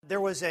there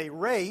was a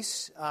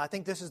race, I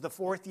think this is the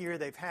fourth year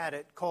they've had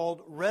it,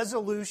 called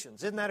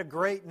Resolutions. Isn't that a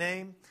great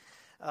name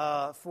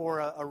for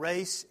a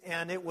race?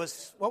 And it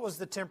was, what was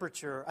the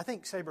temperature? I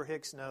think Sabre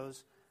Hicks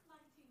knows.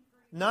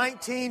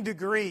 19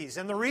 degrees.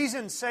 And the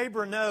reason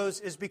Sabre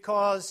knows is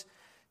because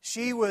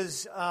she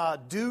was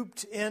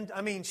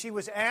she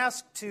was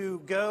asked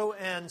to go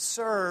and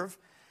serve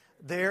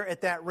there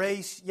at that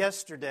race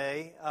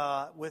yesterday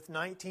with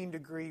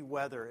 19-degree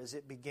weather as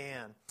it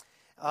began.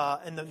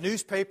 In the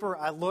newspaper,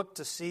 I looked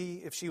to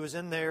see if she was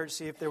in there, to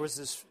see if there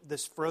was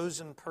this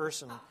frozen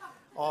person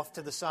off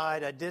to the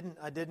side. I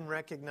didn't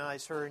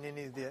recognize her in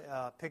any of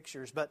the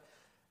pictures. But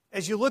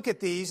as you look at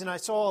these, and I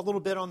saw a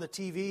little bit on the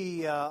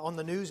TV, on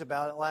the news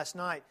about it last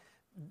night,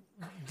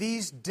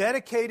 these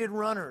dedicated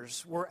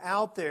runners were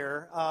out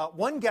there.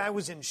 One guy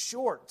was in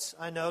shorts,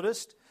 I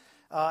noticed.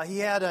 He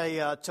had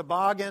a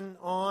toboggan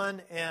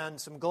on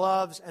and some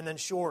gloves and then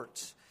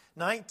shorts.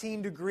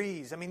 19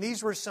 degrees. I mean,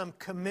 these were some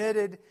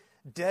committed,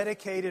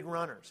 dedicated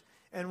runners.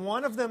 And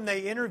one of them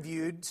they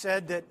interviewed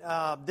said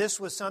that this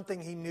was something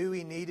he knew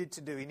he needed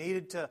to do. He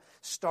needed to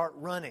start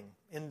running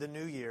in the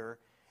new year.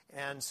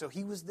 And so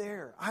he was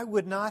there. I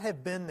would not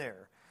have been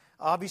there.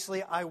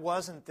 Obviously, I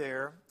wasn't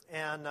there.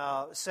 And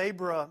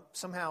Sabra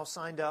somehow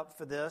signed up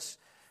for this.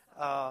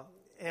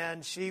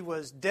 And she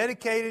was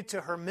dedicated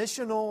to her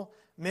missional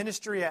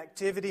ministry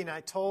activity. And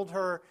I told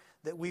her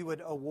that we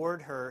would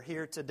award her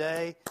here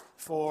today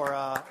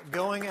for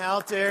going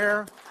out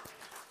there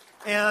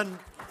and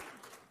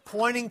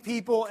pointing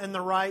people in the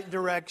right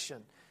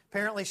direction.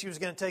 Apparently, she was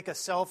going to take a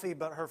selfie,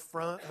 but her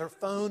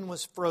phone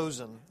was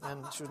frozen,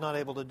 and she was not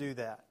able to do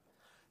that.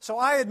 So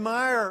I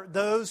admire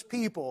those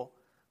people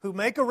who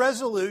make a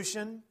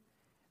resolution,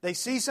 they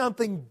see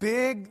something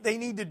big they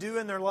need to do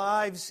in their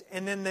lives,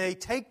 and then they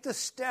take the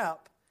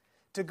step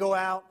to go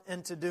out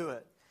and to do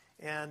it.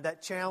 And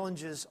that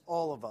challenges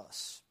all of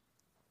us.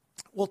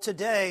 Well,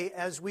 today,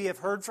 as we have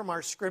heard from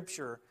our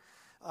Scripture,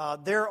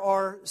 there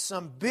are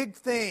some big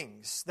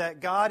things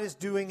that God is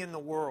doing in the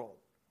world,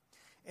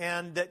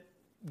 and that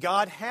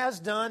God has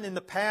done in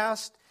the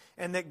past,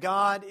 and that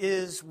God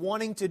is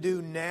wanting to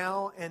do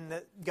now, and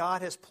that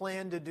God has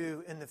planned to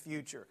do in the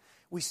future.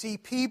 We see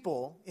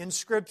people in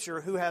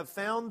Scripture who have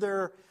found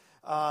their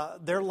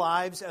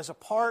lives as a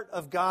part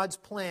of God's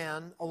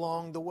plan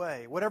along the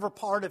way. Whatever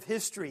part of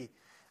history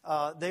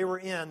they were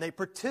in, they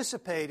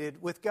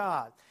participated with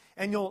God.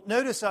 And you'll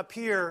notice up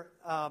here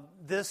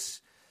this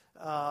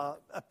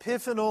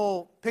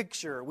epiphanal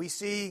picture. We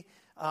see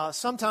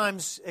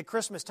sometimes at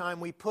Christmas time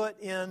we put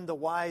in the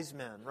wise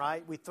men,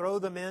 right? We throw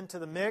them into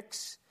the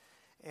mix,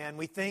 and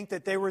we think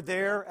that they were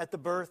there at the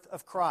birth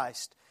of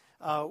Christ.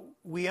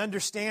 We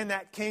understand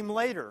that came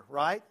later,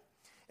 right?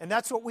 And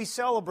that's what we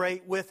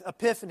celebrate with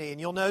Epiphany.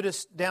 And you'll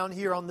notice down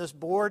here on this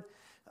board,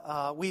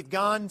 we've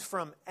gone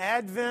from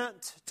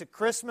Advent to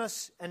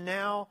Christmas, and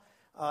now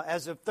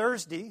as of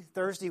Thursday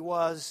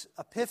was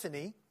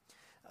Epiphany,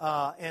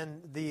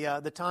 and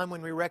the time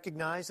when we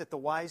recognize that the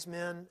wise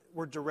men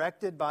were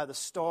directed by the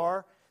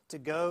star to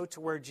go to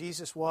where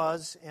Jesus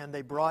was, and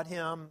they brought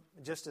him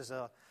just as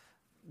a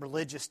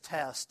religious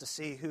test to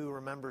see who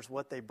remembers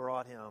what they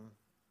brought him.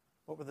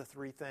 What were the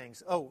three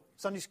things? Oh,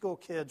 Sunday school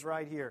kids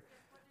right here.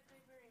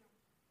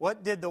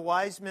 What did the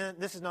wise men,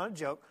 this is not a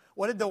joke,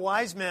 what did the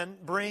wise men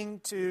bring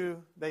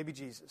to baby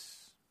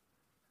Jesus?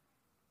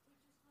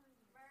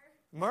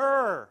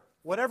 Myrrh.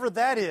 Whatever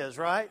that is,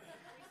 right?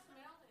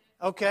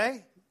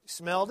 Okay,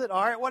 smelled it.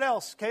 All right, what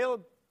else?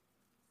 Caleb?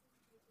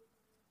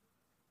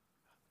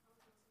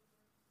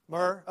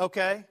 Myrrh,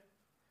 okay.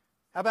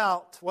 How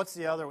about, what's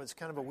the other one? It's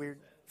kind of a weird...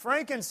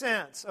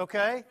 Frankincense,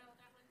 okay.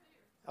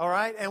 All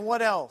right, and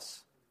what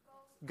else?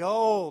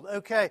 Gold,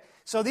 okay.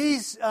 So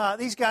these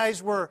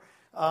guys were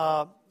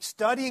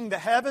studying the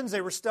heavens. They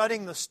were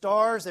studying the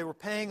stars. They were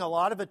paying a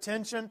lot of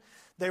attention.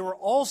 They were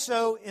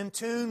also in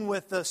tune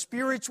with the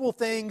spiritual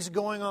things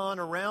going on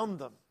around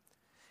them.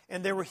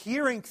 And they were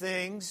hearing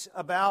things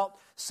about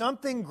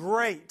something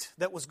great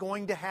that was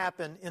going to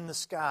happen in the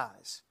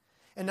skies.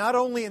 And not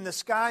only in the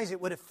skies, it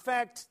would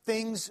affect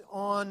things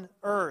on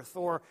earth,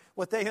 or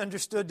what they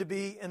understood to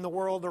be in the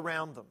world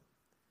around them.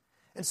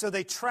 And so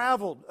they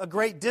traveled a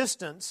great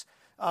distance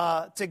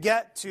to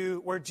get to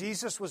where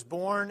Jesus was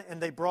born,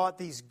 and they brought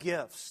these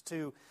gifts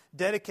to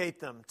dedicate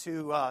them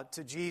to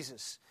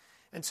Jesus.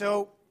 And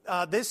so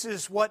this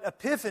is what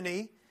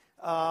Epiphany,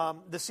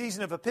 the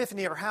season of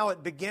Epiphany, or how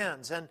it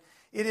begins. And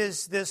it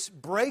is this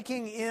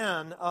breaking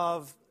in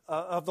of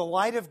the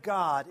light of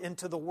God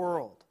into the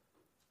world.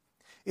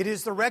 It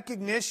is the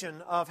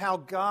recognition of how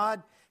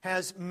God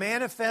has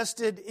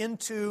manifested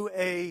into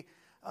a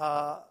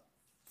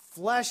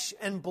flesh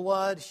and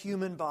blood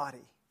human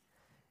body.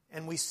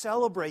 And we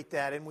celebrate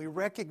that, and we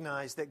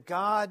recognize that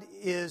God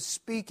is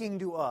speaking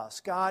to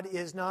us. God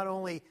is not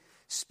only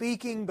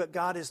speaking, but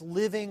God is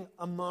living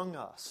among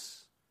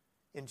us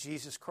in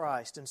Jesus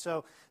Christ. And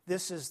so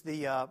this is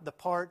the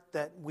part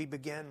that we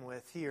begin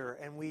with here.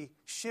 And we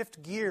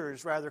shift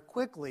gears rather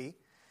quickly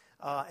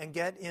and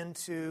get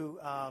into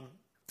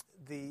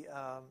the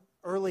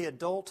early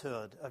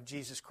adulthood of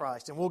Jesus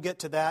Christ. And we'll get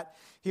to that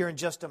here in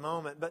just a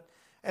moment. But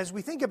as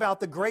we think about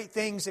the great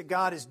things that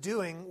God is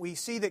doing, we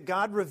see that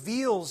God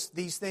reveals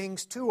these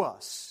things to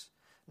us.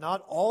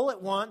 Not all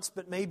at once,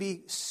 but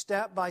maybe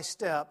step by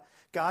step,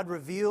 God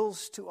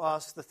reveals to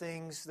us the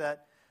things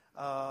that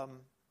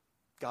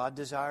God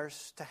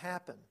desires to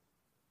happen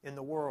in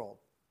the world.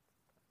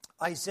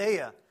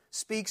 Isaiah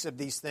speaks of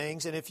these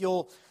things, and if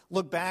you'll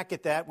look back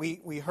at that,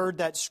 we heard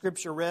that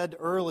scripture read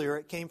earlier.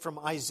 It came from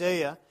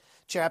Isaiah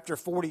chapter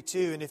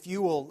 42, and if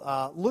you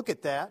will look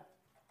at that,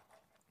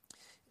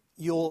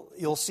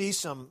 you'll see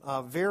some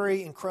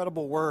very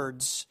incredible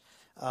words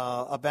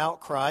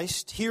about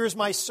Christ. Here is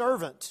my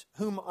servant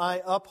whom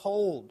I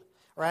uphold.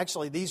 Or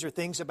actually, these are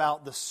things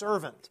about the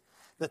servant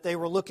that they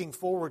were looking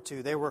forward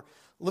to. They were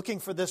looking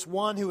for this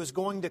one who was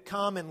going to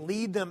come and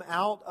lead them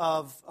out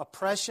of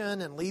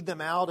oppression and lead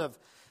them out of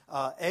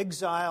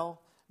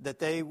exile, that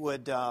they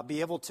would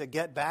be able to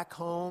get back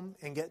home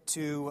and get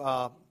to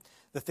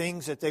the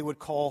things that they would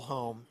call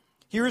home.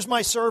 Here is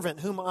my servant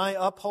whom I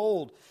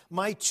uphold,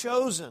 my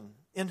chosen,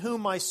 in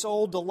whom my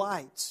soul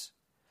delights.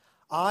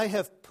 I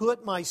have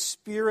put my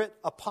spirit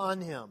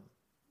upon him.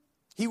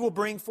 He will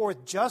bring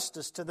forth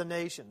justice to the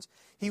nations.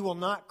 He will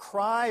not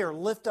cry or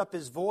lift up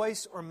his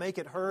voice or make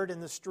it heard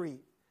in the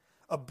street.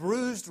 A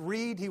bruised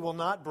reed he will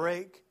not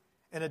break,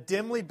 and a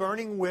dimly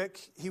burning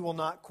wick he will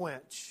not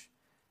quench.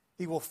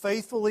 He will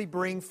faithfully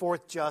bring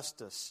forth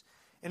justice.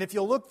 And if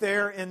you'll look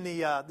there in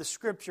the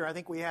scripture, I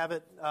think we have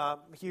it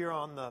here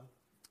on the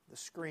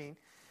screen.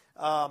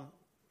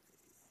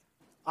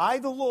 I,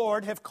 the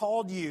Lord, have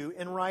called you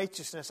in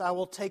righteousness. I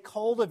will take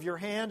hold of your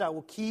hand. I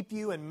will keep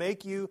you and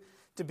make you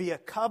to be a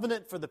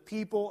covenant for the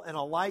people and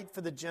a light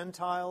for the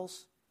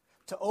Gentiles,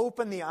 to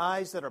open the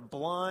eyes that are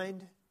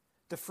blind,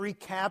 to free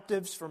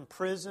captives from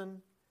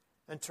prison,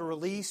 and to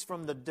release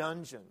from the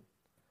dungeon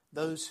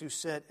those who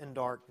sit in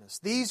darkness.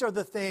 These are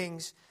the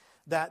things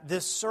that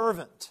this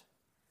servant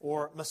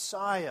or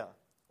Messiah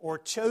or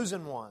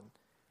chosen one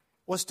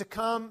was to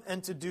come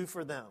and to do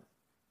for them.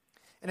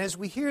 And as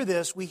we hear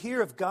this, we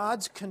hear of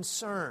God's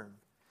concern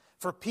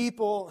for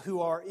people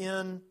who are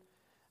in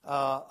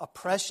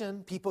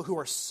oppression, people who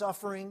are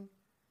suffering,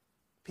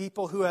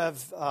 people who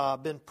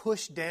have been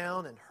pushed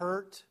down and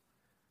hurt,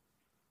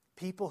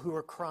 people who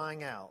are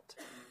crying out.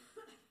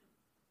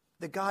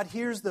 That God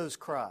hears those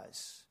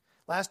cries.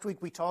 Last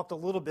week we talked a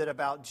little bit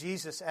about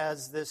Jesus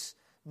as this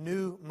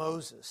new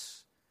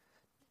Moses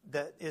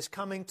that is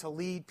coming to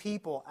lead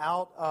people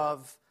out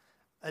of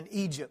an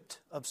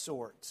Egypt of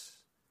sorts,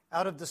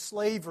 out of the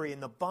slavery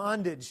and the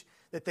bondage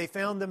that they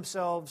found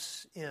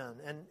themselves in.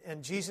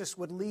 And Jesus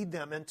would lead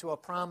them into a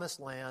promised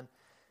land,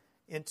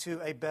 into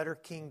a better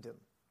kingdom.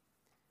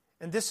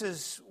 And this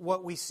is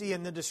what we see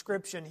in the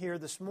description here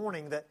this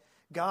morning, that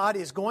God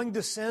is going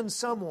to send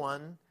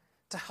someone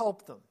to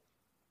help them.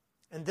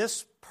 And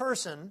this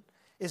person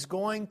is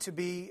going to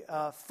be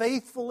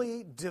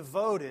faithfully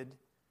devoted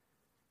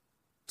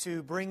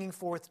to bringing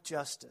forth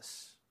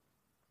justice.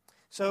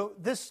 So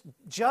this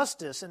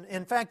justice, and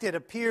in fact it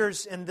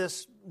appears in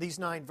these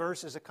 9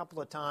 verses a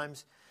couple of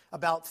times,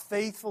 about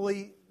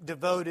faithfully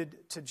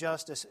devoted to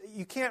justice.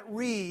 You can't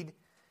read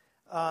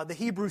the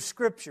Hebrew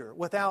Scripture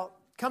without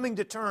coming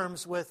to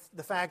terms with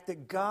the fact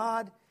that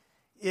God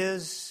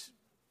is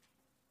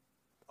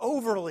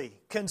overly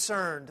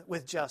concerned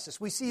with justice.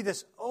 We see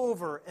this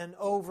over and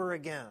over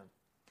again.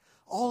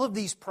 All of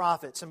these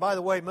prophets, and by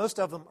the way, most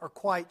of them are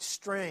quite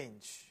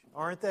strange,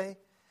 aren't they?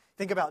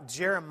 Think about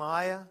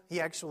Jeremiah.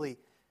 He actually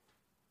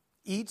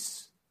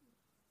eats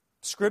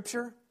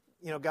Scripture.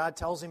 You know, God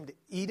tells him to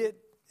eat it,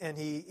 and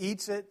he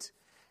eats it.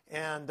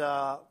 And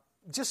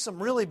just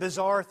some really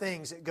bizarre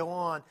things that go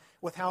on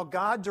with how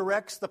God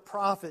directs the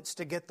prophets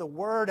to get the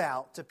word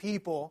out to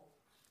people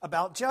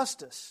about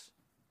justice.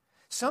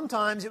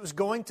 Sometimes it was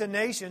going to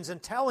nations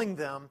and telling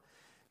them,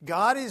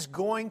 God is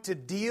going to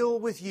deal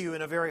with you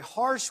in a very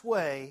harsh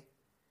way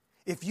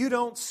if you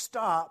don't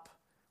stop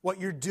what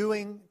you're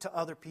doing to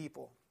other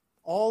people.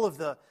 All of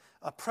the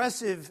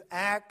oppressive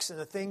acts and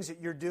the things that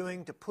you're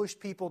doing to push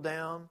people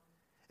down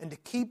and to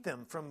keep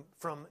them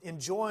from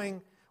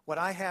enjoying what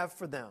I have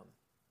for them.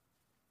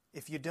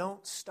 If you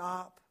don't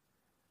stop,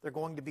 there are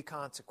going to be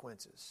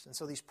consequences. And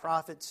so these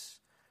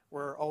prophets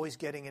were always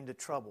getting into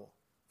trouble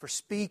for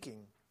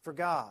speaking for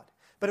God.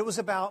 But it was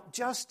about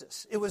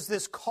justice. It was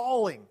this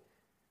calling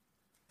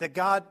that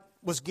God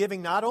was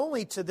giving not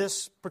only to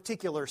this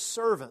particular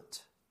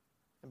servant,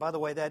 and by the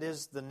way, that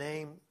is the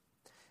name,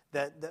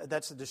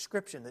 that's the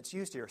description that's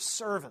used here,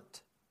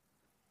 servant.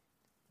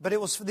 But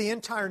it was for the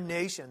entire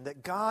nation,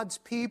 that God's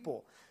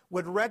people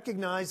would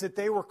recognize that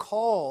they were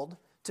called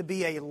to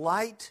be a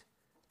light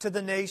to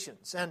the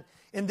nations. And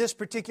in this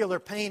particular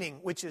painting,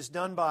 which is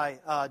done by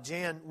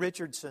Jan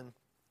Richardson,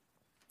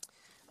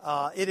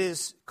 it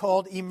is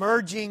called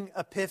Emerging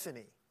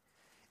Epiphany.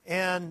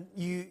 And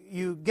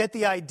you get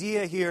the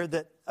idea here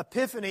that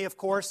epiphany, of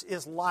course,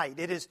 is light.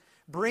 It is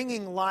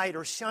bringing light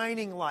or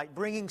shining light,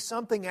 bringing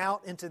something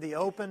out into the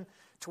open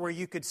to where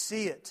you could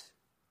see it,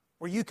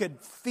 where you could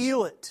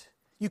feel it,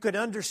 you could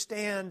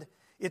understand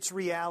its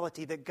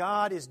reality, that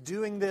God is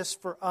doing this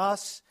for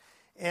us.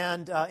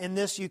 And in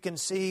this you can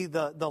see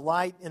the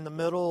light in the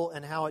middle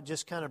and how it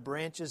just kind of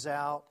branches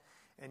out.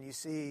 And you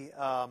see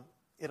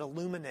it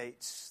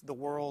illuminates the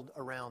world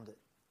around it.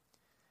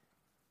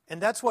 And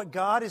that's what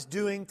God is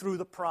doing through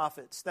the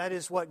prophets. That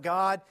is what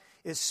God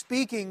is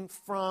speaking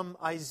from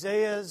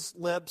Isaiah's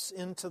lips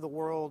into the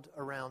world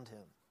around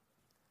him.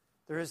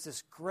 There is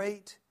this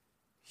great,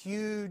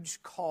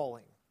 huge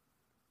calling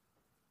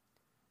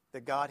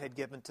that God had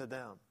given to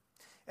them.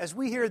 As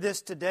we hear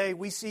this today,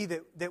 we see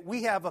that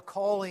we have a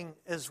calling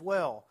as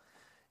well.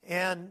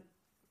 And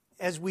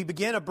as we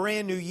begin a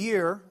brand new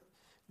year,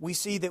 we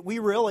see that we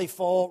really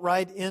fall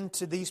right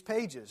into these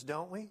pages,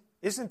 don't we?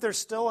 Isn't there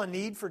still a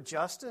need for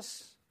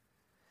justice?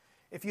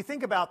 If you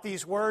think about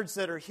these words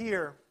that are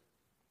here,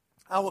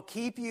 I will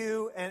keep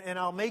you and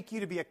I'll make you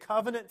to be a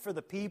covenant for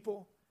the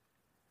people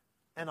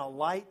and a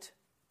light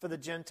for the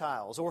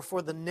Gentiles or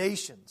for the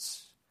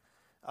nations.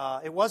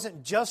 It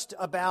wasn't just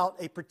about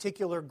a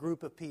particular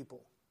group of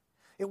people.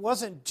 It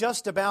wasn't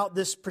just about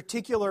this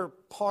particular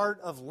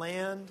part of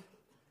land.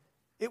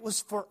 It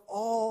was for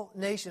all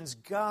nations.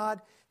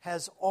 God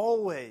has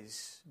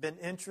always been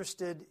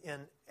interested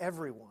in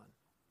everyone.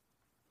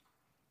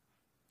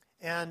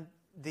 And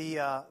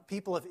the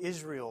people of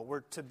Israel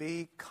were to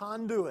be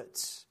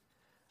conduits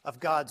of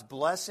God's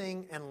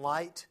blessing and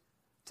light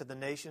to the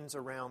nations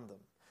around them.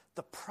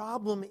 The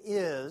problem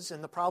is,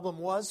 and the problem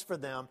was for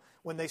them,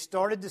 when they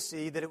started to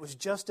see that it was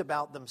just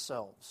about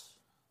themselves.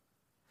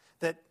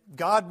 That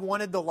God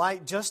wanted the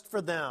light just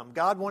for them.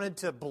 God wanted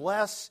to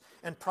bless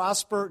and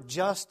prosper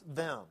just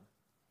them.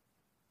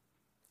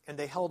 And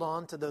they held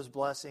on to those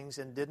blessings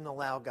and didn't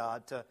allow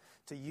God to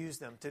use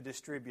them, to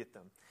distribute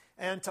them.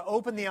 And to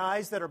open the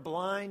eyes that are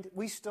blind,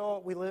 we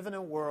live in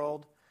a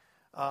world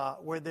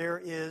where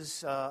there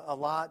is a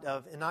lot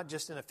of, and not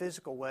just in a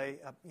physical way,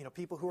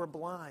 people who are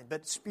blind,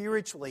 but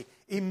spiritually,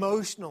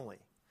 emotionally.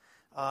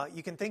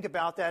 You can think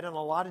about that in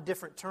a lot of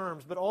different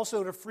terms, but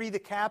also to free the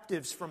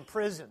captives from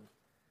prison.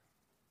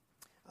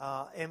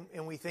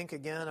 And we think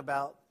again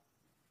about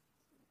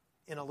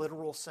in a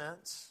literal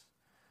sense,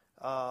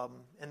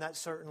 and that's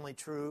certainly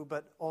true,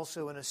 but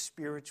also in a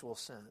spiritual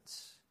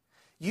sense.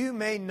 You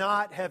may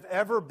not have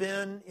ever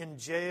been in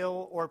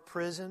jail or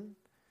prison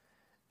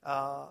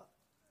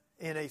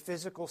in a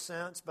physical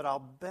sense, but I'll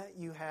bet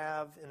you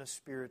have in a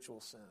spiritual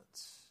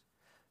sense.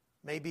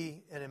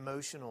 Maybe an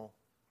emotional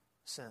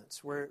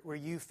sense where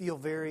you feel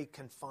very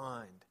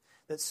confined,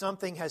 that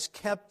something has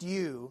kept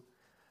you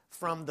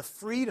from the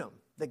freedom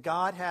that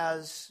God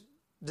has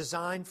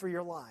designed for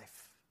your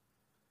life.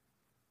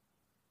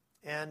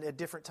 And at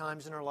different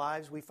times in our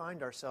lives, we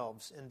find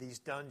ourselves in these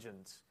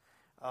dungeons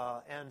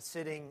and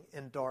sitting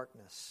in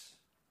darkness.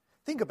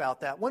 Think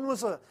about that. When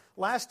was the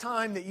last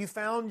time that you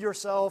found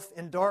yourself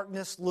in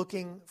darkness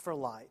looking for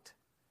light?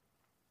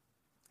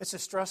 It's a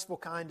stressful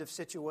kind of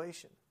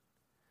situation.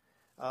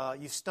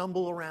 You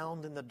stumble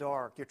around in the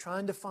dark. You're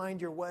trying to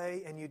find your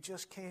way and you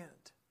just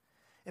can't.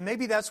 And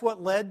maybe that's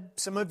what led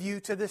some of you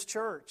to this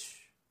church.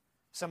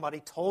 Somebody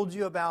told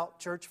you about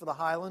Church for the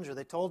Highlands, or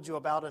they told you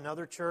about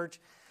another church,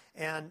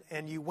 and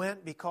you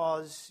went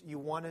because you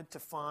wanted to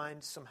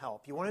find some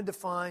help. You wanted to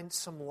find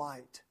some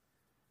light.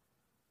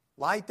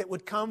 Light that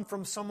would come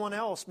from someone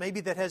else, maybe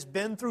that has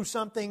been through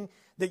something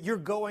that you're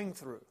going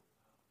through.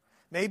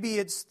 Maybe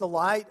it's the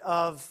light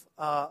of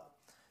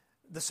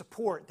the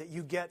support that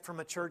you get from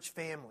a church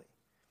family.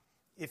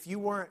 If you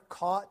weren't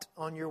caught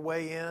on your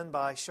way in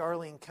by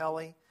Charlene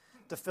Kelly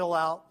to fill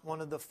out one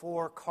of the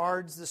 4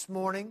 cards this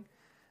morning,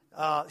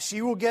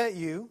 she will get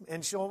you,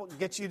 and she'll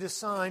get you to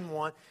sign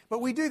one. But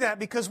we do that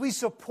because we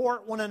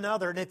support one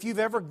another. And if you've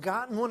ever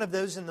gotten one of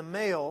those in the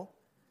mail,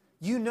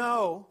 you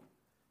know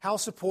how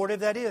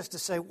supportive that is to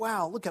say,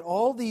 wow, look at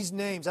all these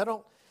names.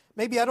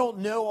 Maybe I don't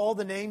know all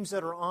the names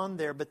that are on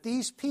there, but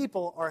these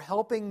people are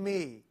helping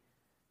me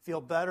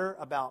feel better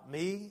about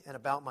me and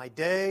about my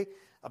day,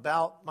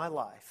 about my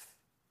life.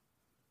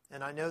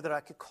 And I know that I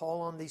could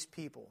call on these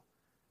people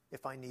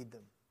if I need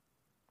them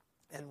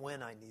and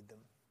when I need them.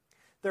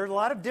 There are a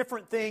lot of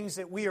different things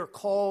that we are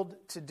called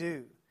to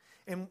do.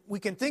 And we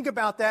can think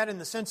about that in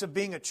the sense of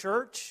being a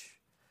church.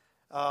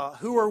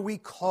 Who are we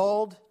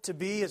called to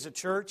be as a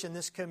church in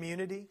this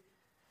community?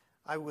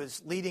 I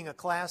was leading a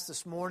class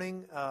this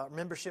morning, a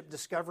membership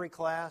discovery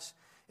class,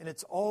 and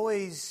it's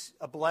always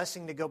a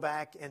blessing to go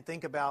back and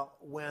think about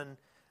when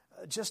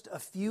just a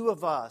few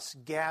of us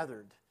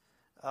gathered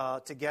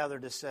together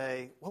to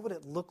say, what would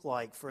it look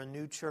like for a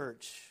new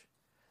church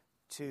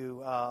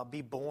to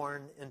be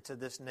born into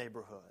this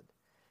neighborhood?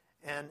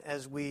 And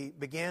as we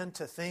began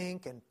to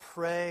think and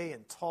pray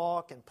and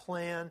talk and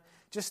plan,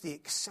 just the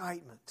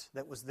excitement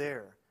that was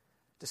there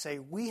to say,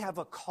 we have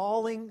a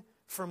calling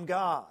from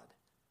God.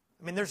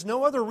 I mean, there's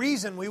no other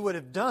reason we would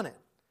have done it.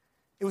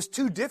 It was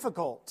too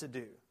difficult to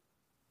do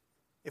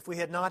if we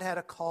had not had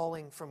a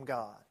calling from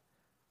God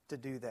to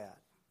do that.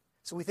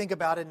 So we think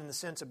about it in the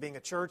sense of being a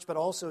church, but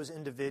also as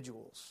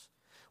individuals.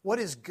 What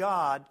is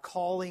God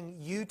calling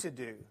you to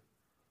do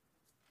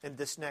in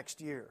this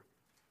next year?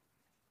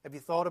 Have you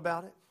thought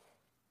about it?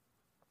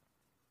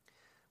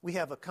 we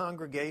have a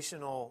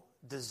congregational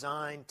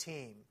design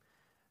team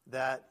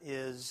that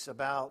is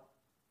about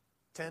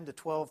 10 to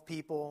 12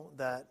 people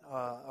that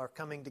are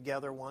coming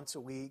together once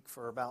a week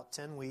for about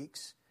 10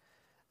 weeks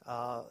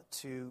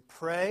to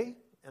pray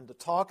and to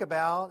talk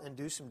about and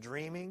do some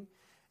dreaming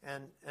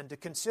and to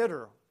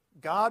consider,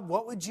 God,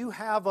 what would you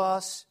have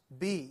us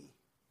be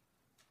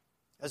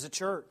as a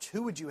church?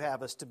 Who would you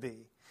have us to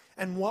be?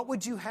 And what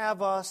would you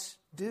have us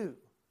do?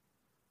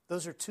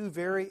 Those are two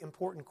very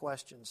important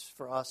questions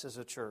for us as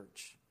a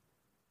church.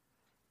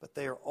 But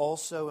they are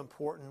also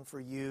important for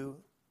you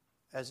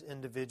as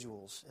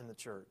individuals in the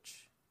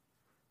church.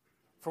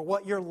 For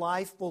what your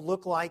life will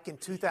look like in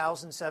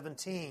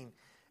 2017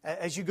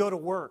 as you go to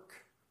work,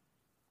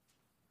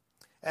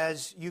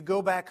 as you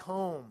go back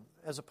home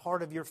as a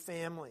part of your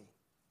family,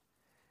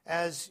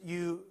 as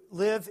you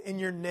live in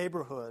your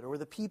neighborhood or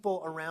the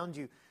people around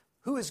you.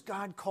 Who has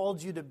God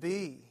called you to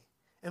be?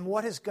 And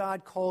what has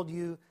God called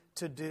you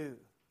to do?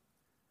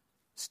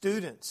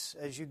 Students,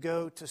 as you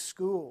go to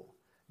school,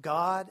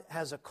 God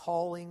has a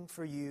calling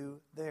for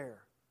you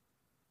there.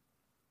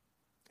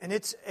 And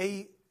it's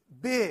a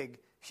big,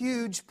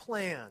 huge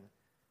plan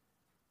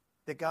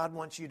that God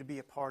wants you to be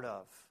a part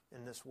of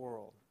in this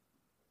world.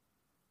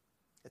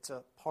 It's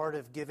a part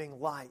of giving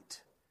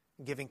light,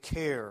 giving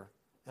care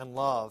and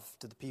love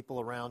to the people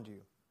around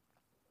you.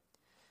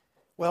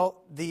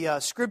 Well, the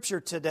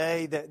scripture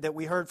today that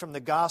we heard from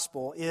the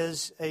gospel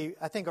is,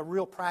 I think, a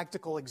real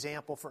practical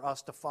example for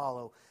us to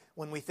follow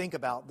when we think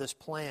about this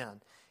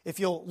plan. If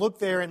you'll look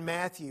there in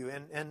Matthew,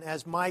 and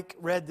as Mike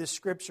read this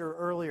scripture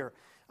earlier,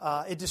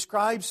 it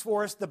describes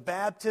for us the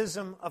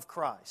baptism of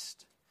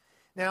Christ.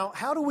 Now,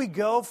 how do we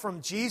go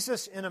from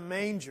Jesus in a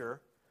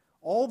manger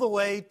all the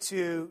way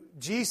to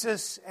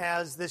Jesus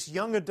as this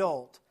young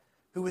adult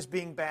who was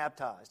being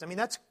baptized? I mean,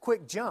 that's a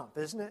quick jump,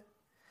 isn't it?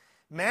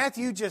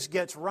 Matthew just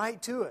gets right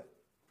to it.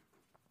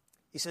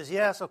 He says,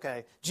 yes,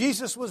 okay,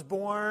 Jesus was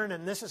born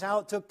and this is how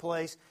it took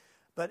place,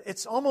 but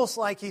it's almost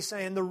like he's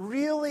saying the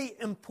really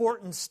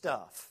important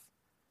stuff,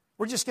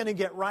 we're just going to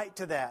get right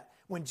to that.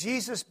 When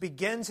Jesus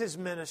begins his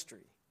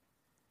ministry,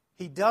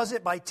 he does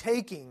it by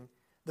taking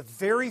the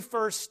very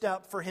first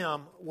step for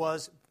him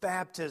was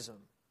baptism.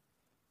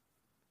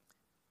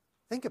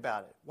 Think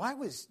about it. Why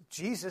was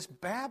Jesus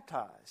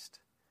baptized?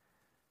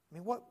 I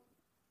mean,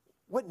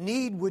 what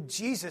need would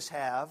Jesus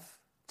have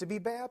to be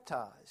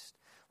baptized?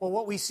 Well,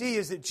 what we see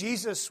is that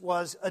Jesus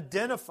was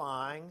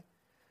identifying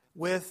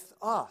with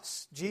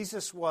us.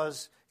 Jesus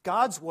was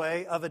God's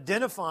way of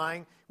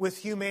identifying with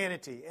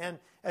humanity. And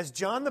as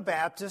John the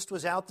Baptist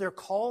was out there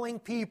calling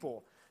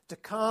people to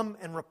come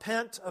and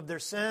repent of their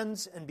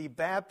sins and be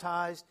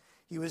baptized,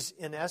 he was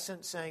in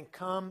essence saying,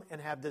 come and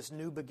have this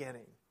new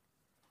beginning.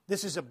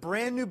 This is a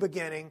brand new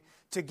beginning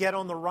to get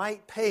on the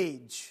right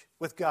page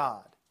with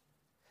God,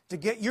 to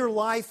get your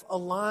life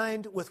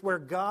aligned with where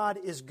God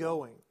is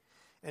going.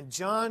 And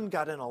John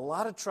got in a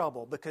lot of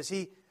trouble because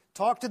he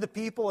talked to the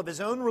people of his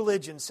own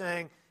religion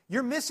saying,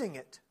 you're missing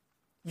it.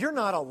 You're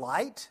not a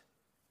light.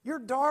 You're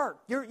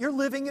dark. You're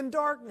living in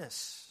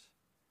darkness.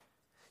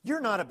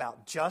 You're not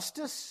about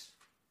justice.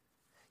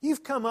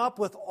 You've come up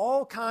with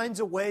all kinds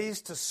of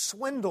ways to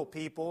swindle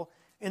people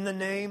in the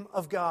name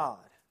of God.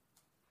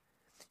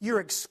 You're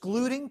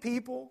excluding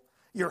people.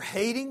 You're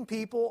hating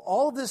people.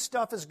 All this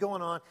stuff is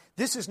going on.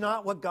 This is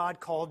not what God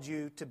called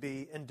you to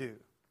be and do.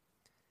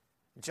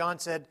 John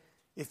said,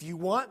 if you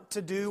want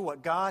to do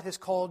what God has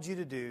called you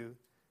to do,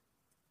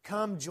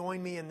 come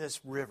join me in this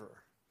river.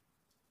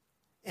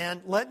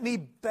 And let me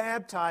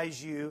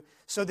baptize you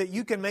so that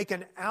you can make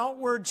an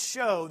outward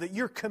show that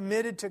you're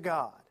committed to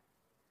God.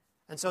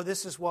 And so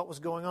this is what was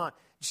going on.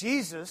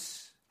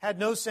 Jesus had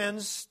no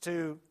sins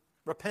to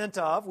repent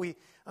of. We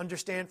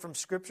understand from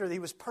Scripture that he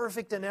was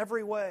perfect in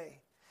every way.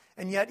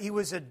 And yet he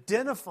was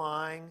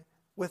identifying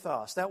with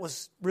us. That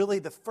was really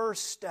the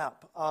first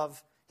step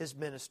of his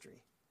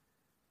ministry.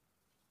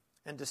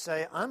 And to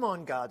say, I'm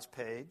on God's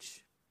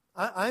page.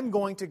 I'm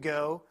going to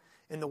go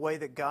in the way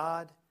that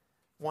God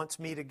wants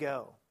me to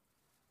go.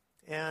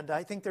 And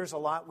I think there's a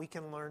lot we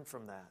can learn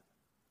from that.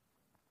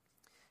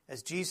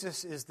 As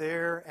Jesus is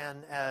there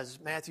and as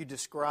Matthew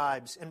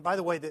describes, and by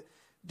the way, the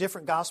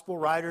different gospel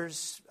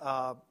writers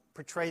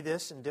portray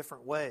this in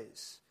different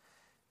ways.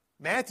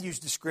 Matthew's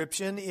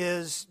description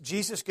is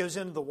Jesus goes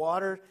into the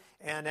water,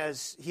 and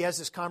as he has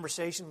this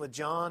conversation with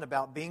John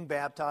about being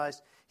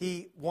baptized,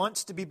 he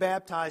wants to be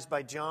baptized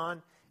by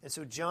John, and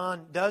so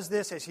John does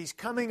this. As he's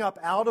coming up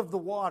out of the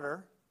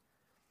water,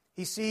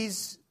 he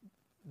sees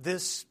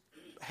this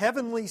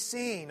heavenly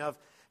scene of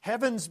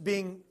heavens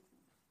being,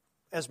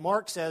 as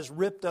Mark says,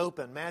 ripped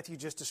open. Matthew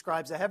just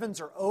describes the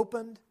heavens are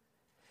opened,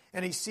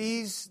 and he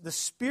sees the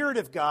Spirit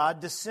of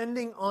God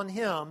descending on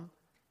him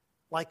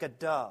like a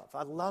dove.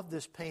 I love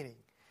this painting,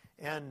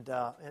 and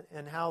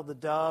how the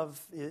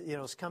dove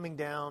is coming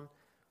down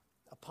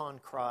upon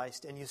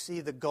Christ. And you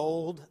see the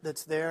gold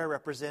that's there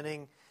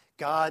representing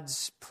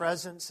God's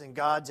presence and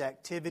God's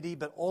activity,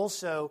 but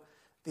also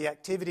the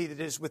activity that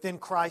is within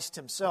Christ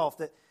himself,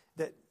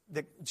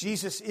 that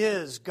Jesus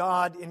is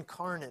God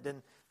incarnate.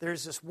 And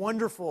there's this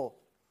wonderful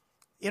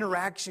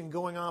interaction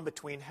going on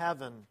between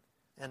heaven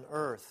and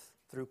earth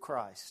through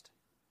Christ.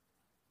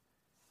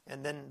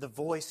 And then the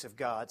voice of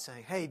God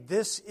saying, hey,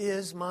 this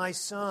is my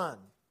Son.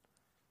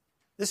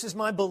 This is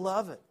my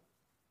beloved.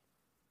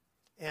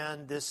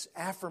 And this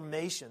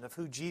affirmation of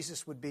who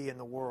Jesus would be in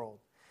the world.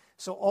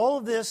 So all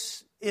of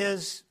this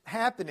is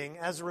happening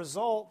as a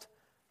result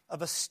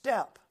of a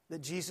step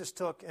that Jesus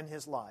took in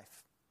His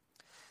life.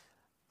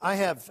 I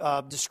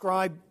have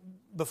described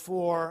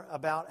before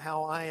about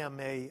how I am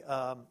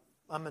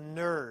I'm a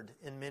nerd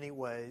in many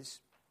ways.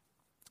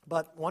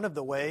 But one of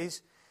the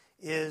ways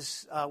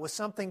is with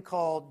something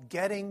called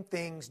Getting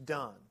Things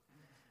Done.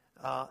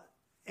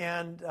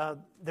 And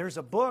there's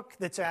a book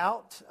that's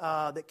out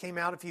that came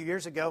out a few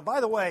years ago.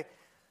 By the way,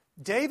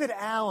 David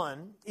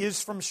Allen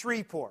is from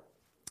Shreveport.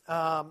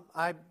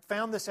 I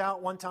found this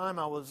out one time.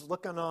 I was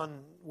looking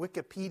on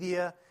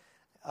Wikipedia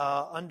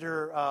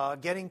under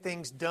Getting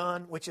Things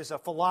Done, which is a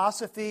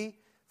philosophy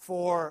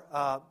for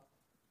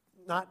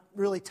not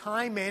really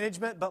time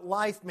management, but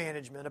life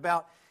management.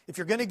 About if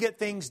you're going to get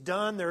things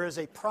done, there is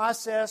a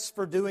process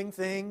for doing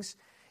things,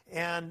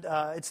 and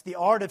it's the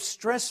art of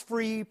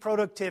stress-free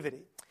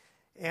productivity.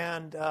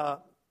 And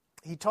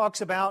he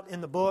talks about in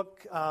the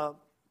book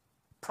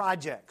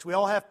projects. We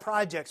all have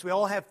projects. We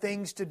all have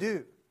things to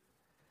do.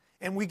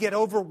 And we get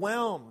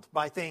overwhelmed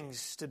by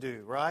things to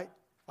do, right?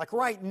 Like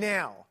right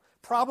now,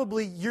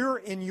 probably you're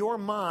in your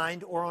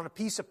mind or on a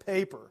piece of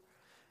paper.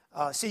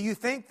 See, you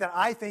think that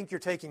I think you're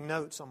taking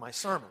notes on my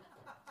sermon.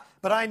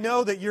 But I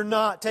know that you're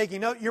not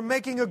taking notes. You're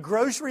making a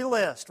grocery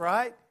list,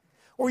 right?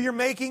 Or you're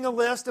making a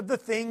list of the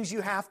things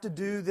you have to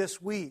do this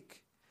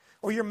week.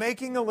 Or you're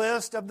making a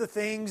list of the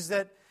things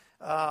that,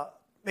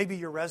 maybe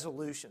your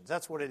resolutions.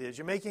 That's what it is.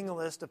 You're making a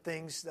list of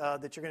things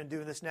that you're going to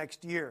do in this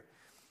next year.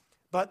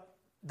 But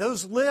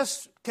those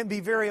lists can be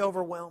very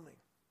overwhelming.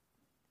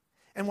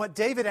 And what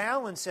David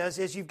Allen says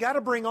is you've got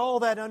to bring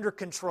all that under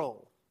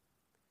control.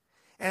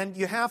 And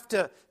you have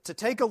to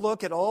take a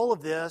look at all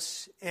of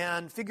this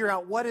and figure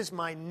out what is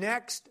my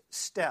next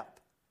step,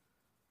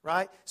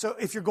 right? So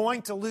if you're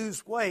going to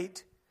lose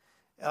weight,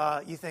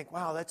 you think,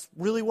 wow, that's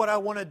really what I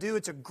want to do.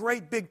 It's a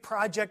great big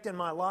project in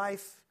my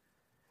life.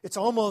 It's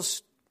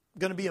almost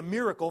going to be a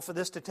miracle for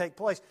this to take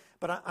place.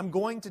 But I'm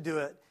going to do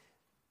it.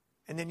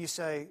 And then you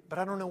say, but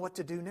I don't know what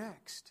to do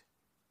next.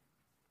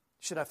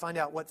 Should I find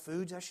out what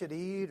foods I should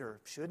eat or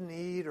shouldn't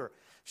eat? Or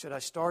should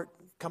I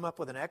come up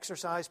with an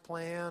exercise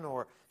plan?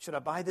 Or should I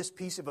buy this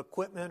piece of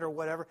equipment or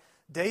whatever?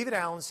 David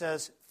Allen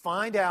says,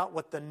 find out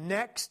what the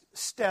next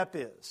step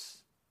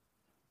is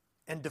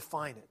and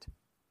define it.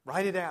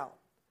 Write it out.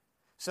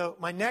 So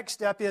my next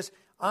step is,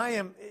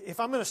 if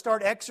I'm going to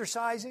start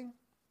exercising,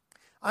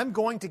 I'm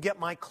going to get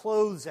my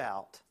clothes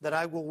out that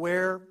I will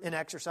wear in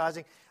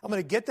exercising. I'm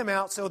going to get them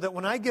out so that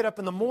when I get up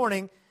in the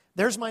morning,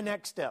 there's my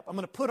next step. I'm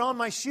going to put on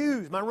my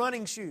shoes, my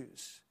running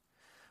shoes.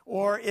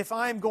 Or if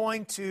I'm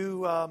going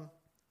to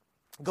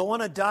go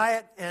on a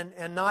diet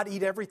and not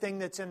eat everything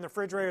that's in the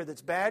refrigerator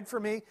that's bad for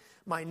me,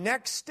 my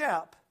next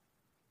step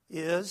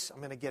is I'm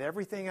going to get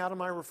everything out of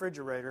my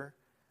refrigerator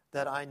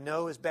that I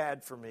know is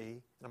bad for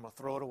me, and I'm going to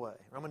throw it away.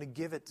 Or I'm going to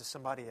give it to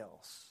somebody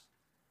else.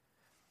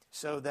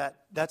 So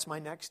that's my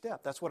next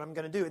step. That's what I'm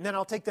going to do. And then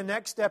I'll take the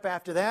next step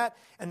after that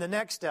and the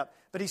next step.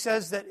 But he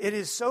says that it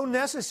is so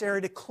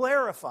necessary to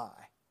clarify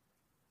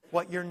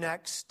what your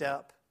next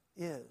step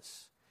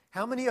is.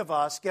 How many of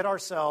us get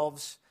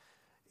ourselves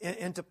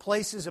into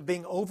places of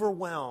being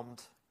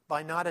overwhelmed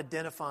by not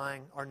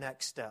identifying our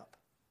next step?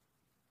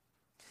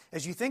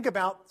 As you think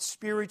about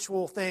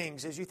spiritual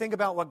things, as you think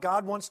about what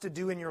God wants to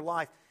do in your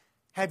life,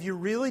 have you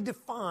really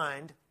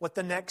defined what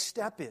the next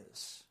step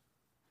is?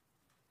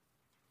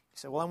 You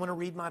say, well, I want to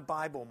read my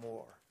Bible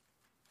more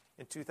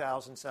in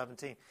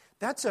 2017.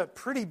 That's a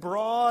pretty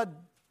broad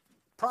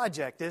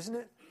project, isn't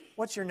it?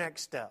 What's your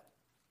next step?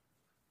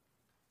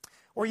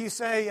 Or you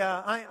say,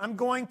 I'm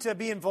going to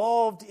be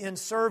involved in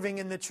serving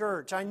in the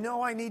church. I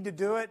know I need to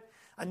do it.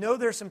 I know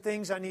there's some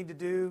things I need to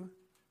do,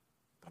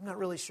 but I'm not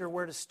really sure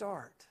where to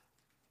start.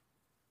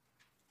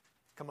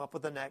 Come up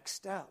with the next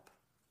step.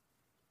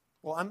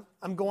 Well,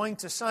 I'm going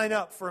to sign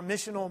up for a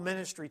missional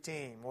ministry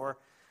team. Or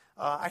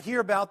I hear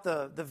about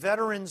the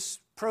veterans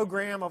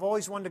program. I've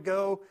always wanted to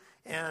go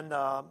and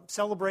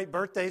celebrate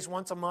birthdays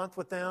once a month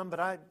with them, but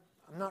I'm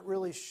not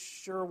really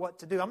sure what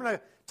to do. I'm going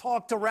to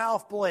talk to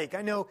Ralph Blake.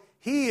 I know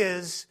he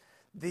is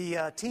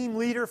the team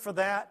leader for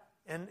that,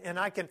 and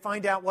I can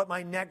find out what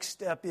my next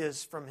step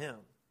is from him.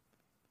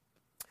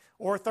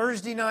 Or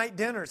Thursday night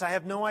dinners. I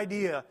have no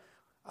idea.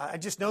 I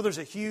just know there's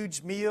a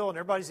huge meal and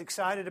everybody's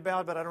excited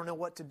about it, but I don't know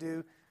what to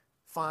do.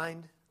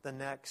 Find the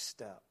next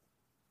step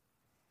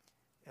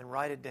and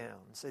write it down.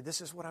 Say,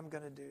 this is what I'm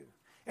going to do.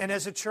 And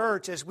as a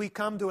church, as we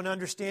come to an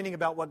understanding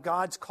about what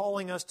God's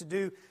calling us to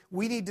do,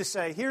 we need to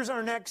say, here's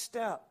our next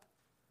step.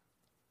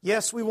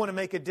 Yes, we want to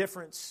make a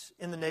difference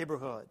in the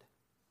neighborhood.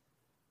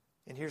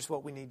 And here's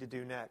what we need to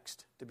do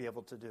next to be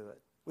able to do it.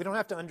 We don't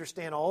have to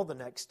understand all the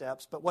next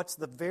steps, but what's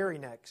the very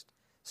next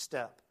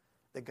step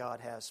that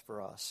God has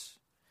for us?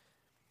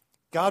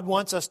 God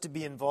wants us to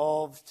be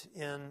involved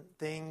in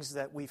things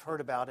that we've heard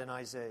about in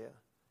Isaiah.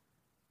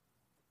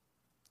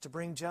 to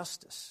bring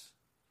justice,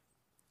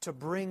 to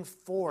bring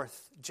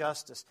forth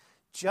justice.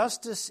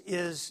 Justice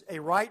is a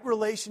right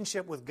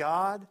relationship with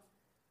God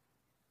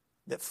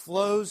that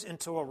flows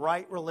into a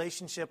right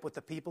relationship with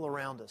the people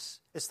around us.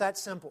 It's that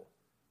simple.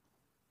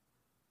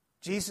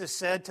 Jesus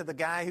said to the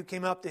guy who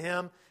came up to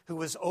him who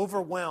was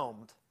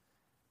overwhelmed,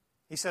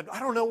 he said, I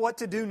don't know what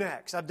to do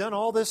next. I've done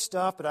all this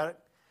stuff,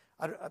 but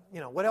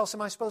what else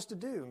am I supposed to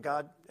do?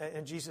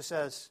 And Jesus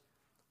says,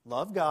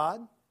 love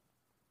God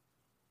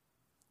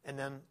and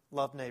then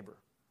love neighbor.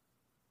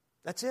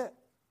 That's it.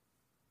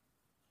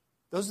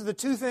 Those are the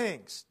two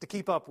things to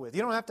keep up with.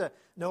 You don't have to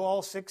know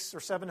all 600 or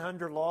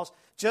 700 laws.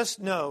 Just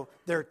know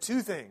there are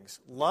two things.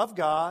 Love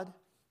God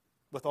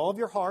with all of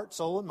your heart,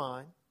 soul, and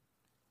mind,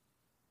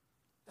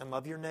 and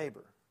love your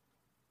neighbor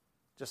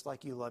just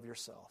like you love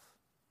yourself.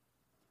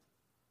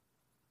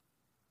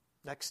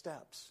 Next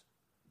steps.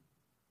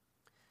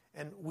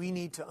 And we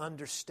need to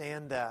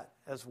understand that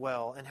as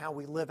well and how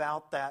we live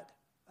out that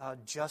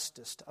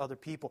justice to other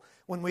people.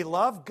 When we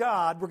love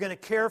God, we're going to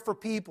care for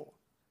people.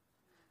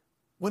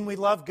 When we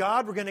love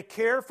God, we're going to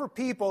care for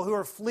people who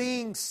are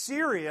fleeing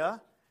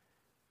Syria,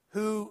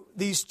 who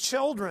these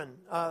children,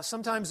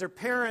 sometimes their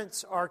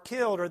parents are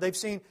killed or they've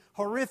seen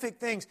horrific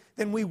things.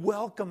 Then we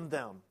welcome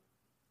them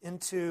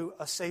into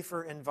a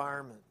safer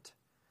environment.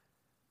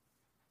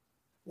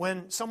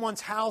 When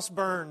someone's house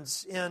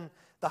burns in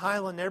the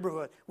Highland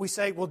neighborhood, we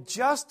say, well,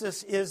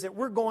 justice is that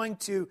we're going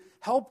to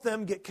help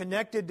them get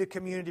connected to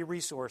community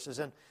resources.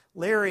 And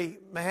Larry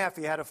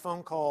Mahaffey had a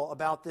phone call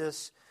about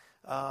this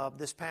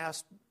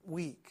past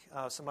week,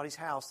 somebody's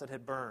house that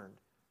had burned,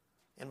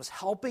 and was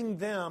helping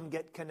them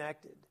get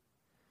connected.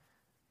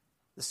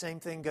 The same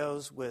thing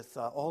goes with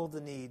all of the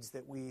needs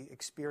that we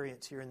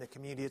experience here in the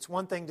community. It's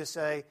one thing to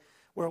say,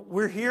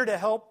 we're here to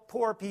help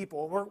poor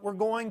people. We're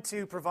going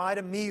to provide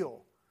a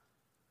meal.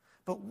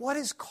 But what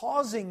is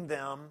causing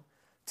them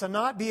to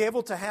not be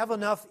able to have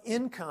enough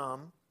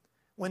income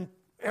when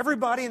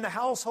everybody in the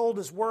household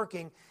is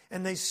working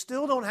and they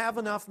still don't have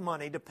enough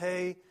money to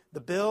pay the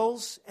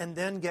bills and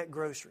then get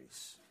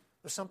groceries?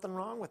 There's something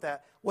wrong with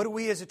that. What do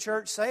we as a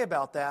church say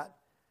about that?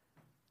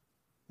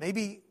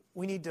 Maybe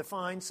we need to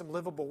find some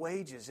livable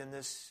wages in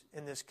this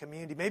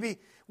community. Maybe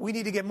we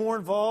need to get more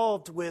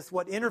involved with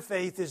what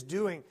Interfaith is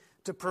doing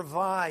to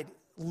provide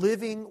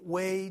living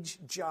wage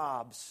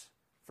jobs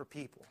for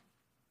people.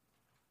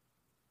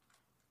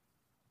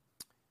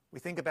 We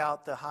think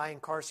about the high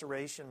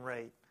incarceration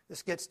rate.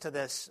 This gets to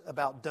this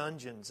about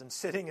dungeons and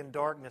sitting in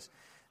darkness.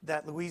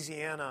 That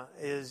Louisiana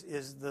is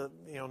the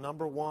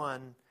number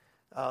one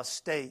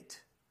state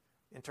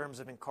in terms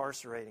of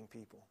incarcerating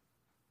people,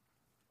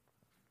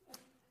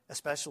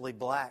 especially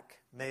black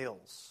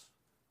males.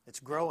 It's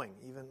growing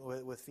even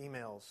with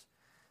females.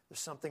 There's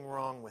something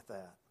wrong with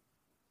that.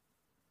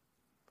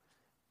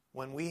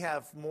 When we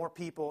have more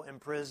people in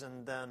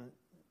prison than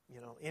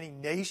any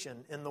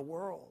nation in the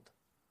world,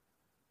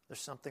 there's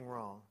something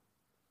wrong.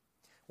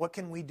 What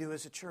can we do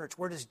as a church?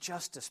 Where does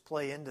justice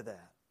play into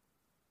that?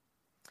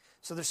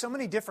 So there's so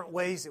many different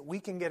ways that we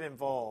can get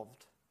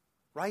involved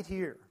right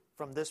here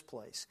from this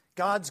place.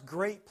 God's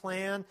great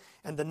plan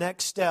and the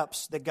next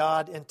steps that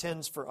God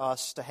intends for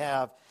us to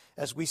have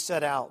as we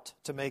set out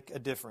to make a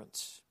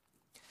difference.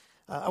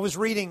 I was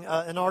reading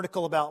an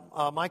article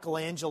about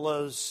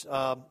Michelangelo's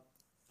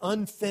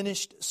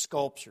unfinished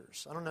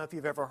sculptures. I don't know if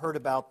you've ever heard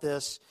about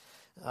this,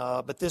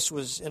 but this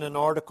was in an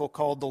article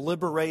called The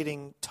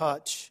Liberating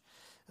Touch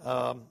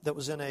that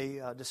was in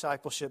a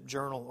discipleship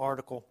journal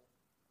article.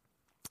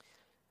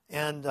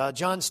 And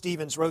John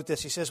Stevens wrote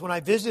this. He says, when I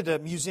visited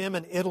a museum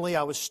in Italy,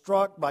 I was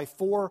struck by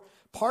 4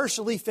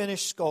 partially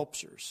finished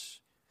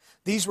sculptures.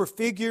 These were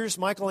figures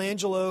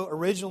Michelangelo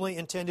originally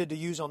intended to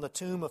use on the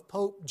tomb of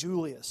Pope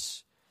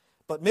Julius.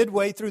 But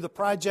midway through the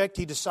project,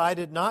 he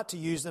decided not to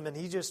use them, and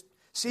he just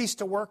ceased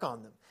to work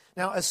on them.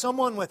 Now, as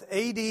someone with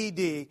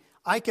ADD,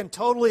 I can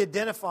totally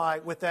identify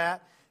with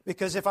that,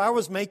 because if I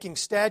was making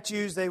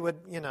statues, they would,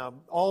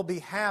 all be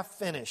half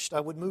finished. I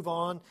would move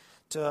on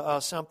to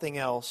something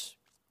else.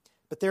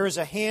 But there is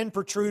a hand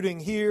protruding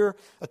here,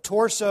 a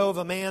torso of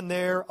a man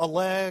there, a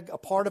leg, a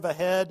part of a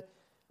head,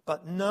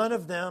 but none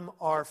of them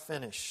are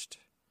finished.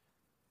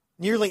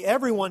 Nearly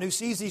everyone who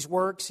sees these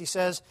works, he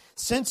says,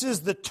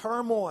 senses the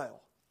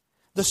turmoil,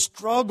 the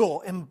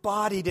struggle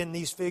embodied in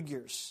these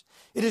figures.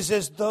 It is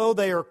as though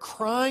they are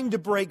crying to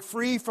break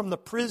free from the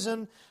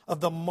prison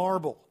of the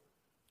marble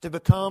to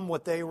become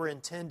what they were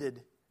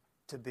intended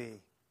to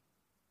be.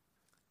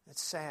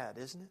 It's sad,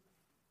 isn't it?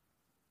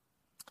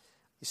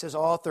 He says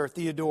author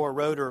Theodore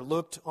Roeder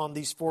looked on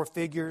these 4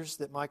 figures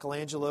that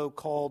Michelangelo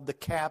called the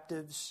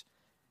captives,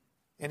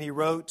 and he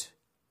wrote,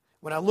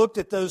 when I looked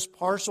at those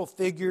partial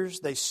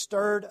figures, they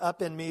stirred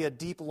up in me a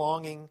deep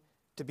longing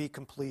to be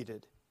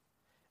completed,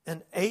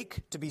 an ache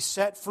to be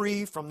set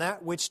free from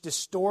that which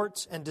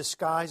distorts and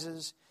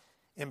disguises,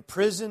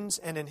 imprisons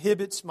and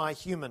inhibits my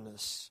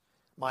humanness,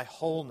 my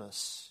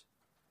wholeness.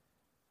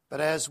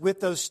 But as with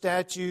those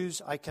statues,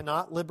 I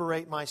cannot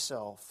liberate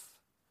myself.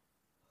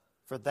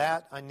 For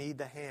that, I need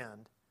the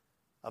hand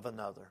of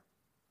another.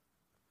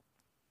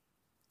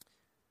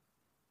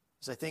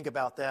 As I think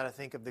about that, I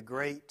think of the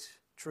great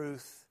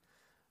truth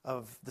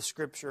of the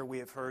Scripture we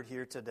have heard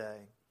here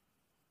today.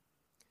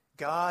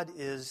 God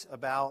is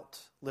about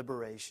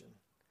liberation.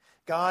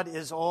 God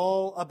is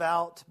all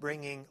about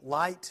bringing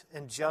light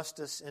and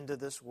justice into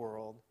this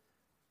world.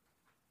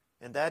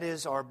 And that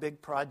is our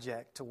big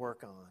project to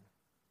work on.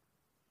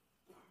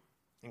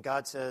 And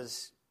God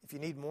says, if you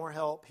need more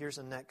help, here's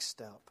the next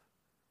step.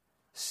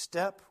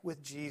 Step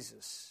with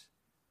Jesus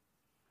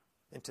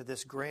into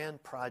this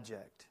grand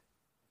project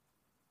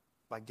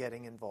by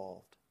getting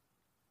involved.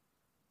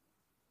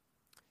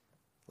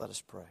 Let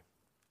us pray.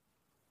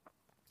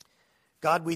 God, we